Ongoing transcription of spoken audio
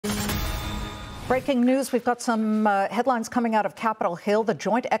Breaking news, we've got some headlines coming out of Capitol Hill. The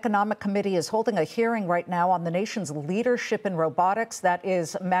Joint Economic Committee is holding a hearing right now on the nation's leadership in robotics. That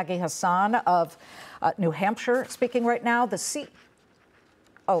is Maggie Hassan of New Hampshire speaking right now.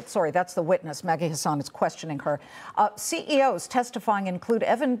 Oh, sorry, that's the witness. Maggie Hassan is questioning her. CEOs testifying include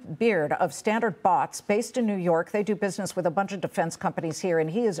Evan Beard of Standard Bots, based in New York. They do business with a bunch of defense companies here, and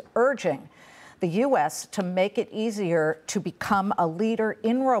he is urging the U.S. to make it easier to become a leader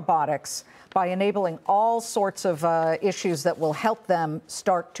in robotics by enabling all sorts of issues that will help them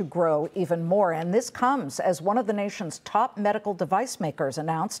start to grow even more. And this comes as one of the nation's top medical device makers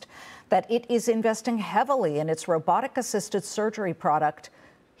announced that it is investing heavily in its robotic-assisted surgery product,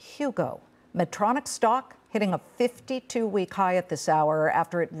 Hugo. Medtronic stock hitting a 52-week high at this hour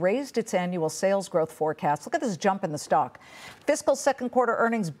after it raised its annual sales growth forecast. Look at this jump in the stock. Fiscal second quarter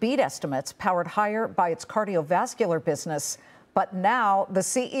earnings beat estimates, powered higher by its cardiovascular business. But now the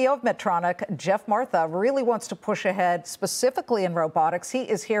CEO of Medtronic, Geoff Martha, really wants to push ahead, specifically in robotics. He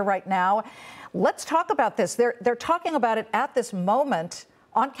is here right now. Let's talk about this. They're talking about it at this moment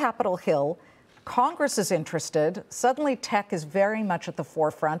on Capitol Hill. Congress is interested. Suddenly, tech is very much at the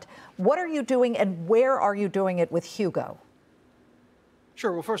forefront. What are you doing, and where are you doing it with Hugo?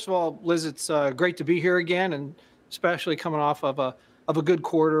 Sure. Well, first of all, Liz, it's great to be here again, and especially coming off of a good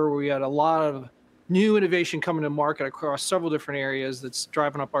quarter where we had a lot of new innovation coming to market across several different areas that's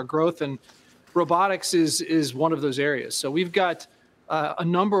driving up our growth, and robotics is one of those areas. So we've got a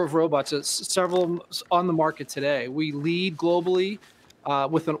number of robots, several on the market today. We lead globally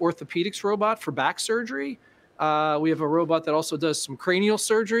with an orthopedics robot for back surgery. We have a robot that also does some cranial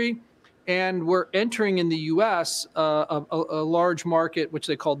surgery. And we're entering in the U.S. A large market, which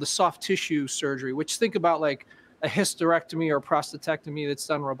they call the soft tissue surgery, which think about like a hysterectomy or a prostatectomy that's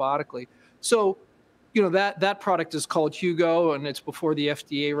done robotically. So, you know, that product is called Hugo, and it's before the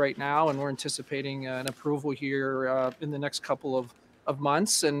FDA right now, and we're anticipating an approval here in the next couple of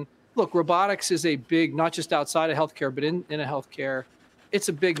months. And look, robotics is a big, not just outside of healthcare, but in a healthcare, it's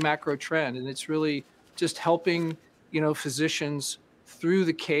a big macro trend, and it's really just helping, you know, physicians through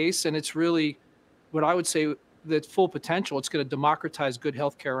the case. And it's really what I would say that full potential. It's going to democratize good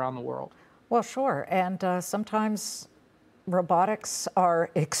healthcare around the world. Well, sure. And sometimes robotics are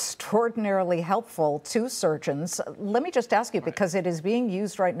extraordinarily helpful to surgeons. Let me just ask you, because it is being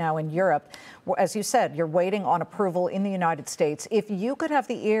used right now in Europe. As you said, you're waiting on approval in the United States. If you could have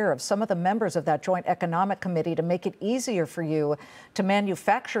the ear of some of the members of that Joint Economic Committee to make it easier for you to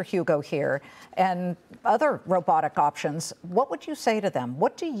manufacture Hugo here and other robotic options, what would you say to them?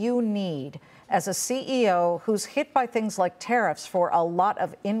 What do you need as a CEO who's hit by things like tariffs for a lot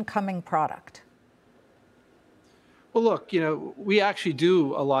of incoming product? Well, look, you know, we actually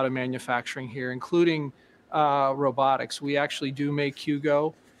do a lot of manufacturing here, including robotics. We actually do make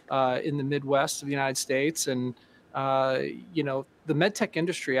Hugo in the Midwest of the United States. And, you know, the medtech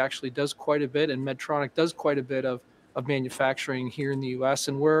industry actually does quite a bit, and Medtronic does quite a bit of manufacturing here in the U.S.,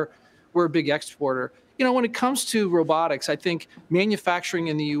 and we're a big exporter. You know, when it comes to robotics, I think manufacturing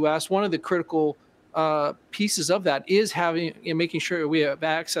in the U.S., one of the critical pieces of that is making sure we have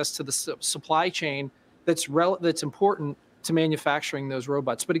access to the supply chain that's important to manufacturing those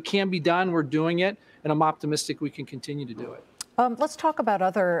robots. But it can be done. We're doing it, and I'm optimistic we can continue to do it. Let's talk about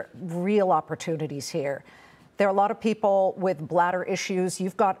other real opportunities here. There are a lot of people with bladder issues.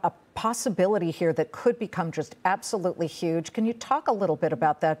 You've got a possibility here that could become just absolutely huge. Can you talk a little bit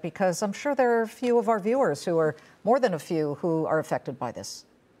about that? Because I'm sure there are a few of our viewers who are, more than a few, who are affected by this.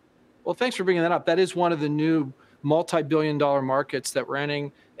 Well, thanks for bringing that up. That is one of the new multi-billion-dollar markets that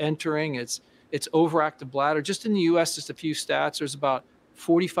we're entering. It's overactive bladder. Just in the U.S., just a few stats, there's about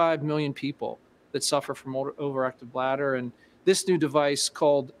 45 million people that suffer from overactive bladder. And this new device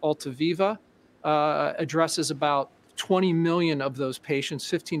called AltaViva addresses about 20 million of those patients,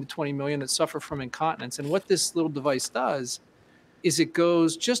 15 to 20 million that suffer from incontinence. And what this little device does is it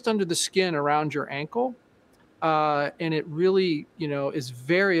goes just under the skin around your ankle. And it really, you know, is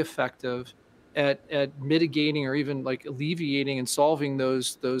very effective at mitigating or even like alleviating and solving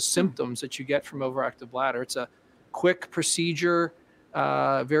those symptoms that you get from overactive bladder. It's a quick procedure,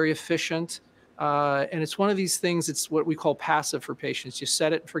 very efficient, and it's one of these things. It's what we call passive for patients. You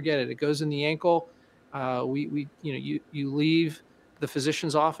set it and forget it. It goes in the ankle. You leave the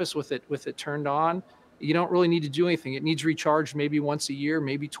physician's office with it turned on. You don't really need to do anything. It needs recharged maybe once a year,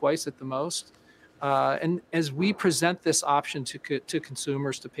 maybe twice at the most. And as we present this option to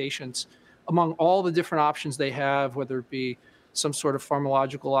consumers, to patients, among all the different options they have, whether it be some sort of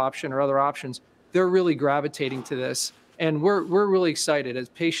pharmacological option or other options, they're really gravitating to this. And we're really excited. As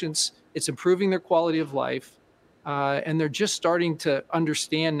patients, it's improving their quality of life. And they're just starting to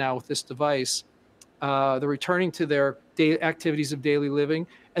understand now with this device they're returning to their activities of daily living,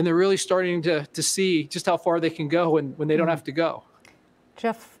 and they're really starting to see just how far they can go when they don't have to go.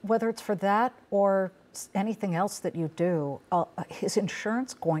 Jeff, whether it's for that or anything else that you do, is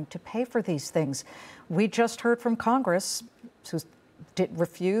insurance going to pay for these things? We just heard from Congress, who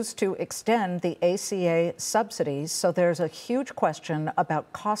refused to extend the ACA subsidies. So there's a huge question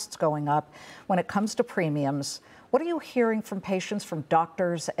about costs going up when it comes to premiums. What are you hearing from patients, from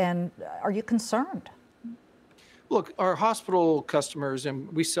doctors, and are you concerned? Look, our hospital customers,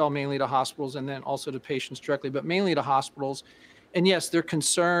 and we sell mainly to hospitals and then also to patients directly, but mainly to hospitals. And yes, they're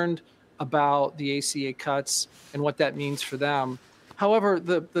concerned about the ACA cuts and what that means for them. However,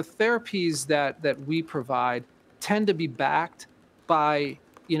 the therapies that we provide tend to be backed by,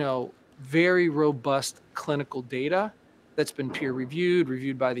 very robust clinical data that's been peer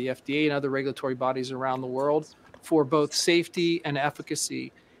reviewed by the FDA and other regulatory bodies around the world for both safety and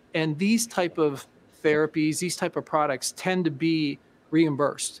efficacy. And these type of therapies, these type of products tend to be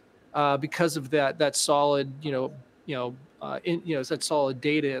reimbursed because of that solid, that solid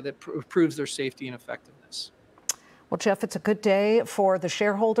data that proves their safety and effectiveness. Well, Jeff, it's a good day for the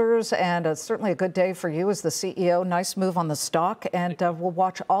shareholders and certainly a good day for you as the CEO. Nice move on the stock. And we'll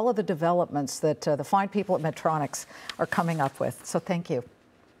watch all of the developments that the fine people at Medtronic are coming up with. So thank you.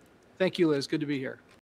 Thank you, Liz. Good to be here.